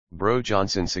Bro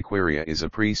Johnson Sequeria is a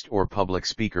priest or public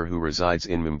speaker who resides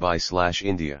in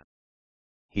Mumbai/India.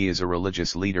 He is a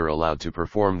religious leader allowed to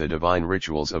perform the divine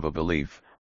rituals of a belief,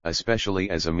 especially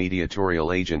as a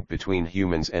mediatorial agent between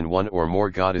humans and one or more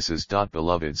goddesses.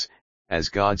 Beloveds, as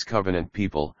God's covenant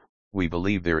people, we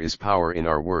believe there is power in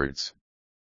our words.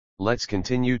 Let's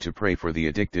continue to pray for the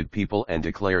addicted people and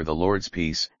declare the Lord's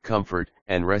peace, comfort,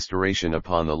 and restoration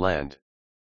upon the land.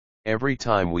 Every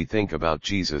time we think about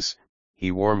Jesus,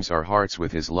 He warms our hearts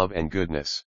with His love and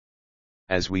goodness.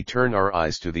 As we turn our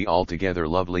eyes to the altogether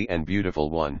lovely and beautiful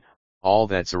One, all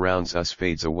that surrounds us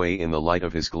fades away in the light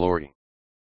of His glory.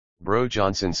 Bro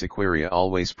Johnson Sequeria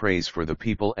always prays for the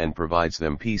people and provides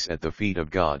them peace at the feet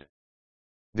of God.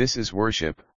 This is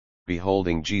worship,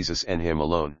 beholding Jesus and Him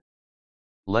alone.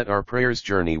 Let our prayers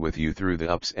journey with you through the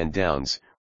ups and downs,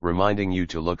 reminding you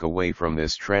to look away from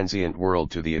this transient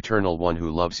world to the eternal One who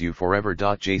loves you forever.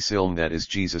 J. Silm, that is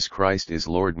Jesus Christ is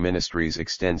Lord. Ministries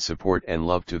extend support and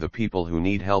love to the people who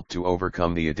need help to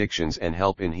overcome the addictions and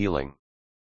help in healing.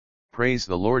 Praise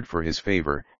the Lord for His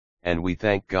favor, and we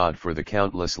thank God for the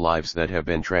countless lives that have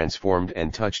been transformed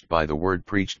and touched by the word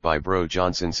preached by Bro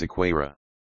Johnson Sequeria.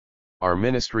 Our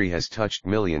ministry has touched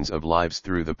millions of lives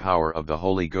through the power of the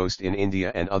Holy Ghost in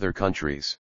India and other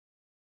countries.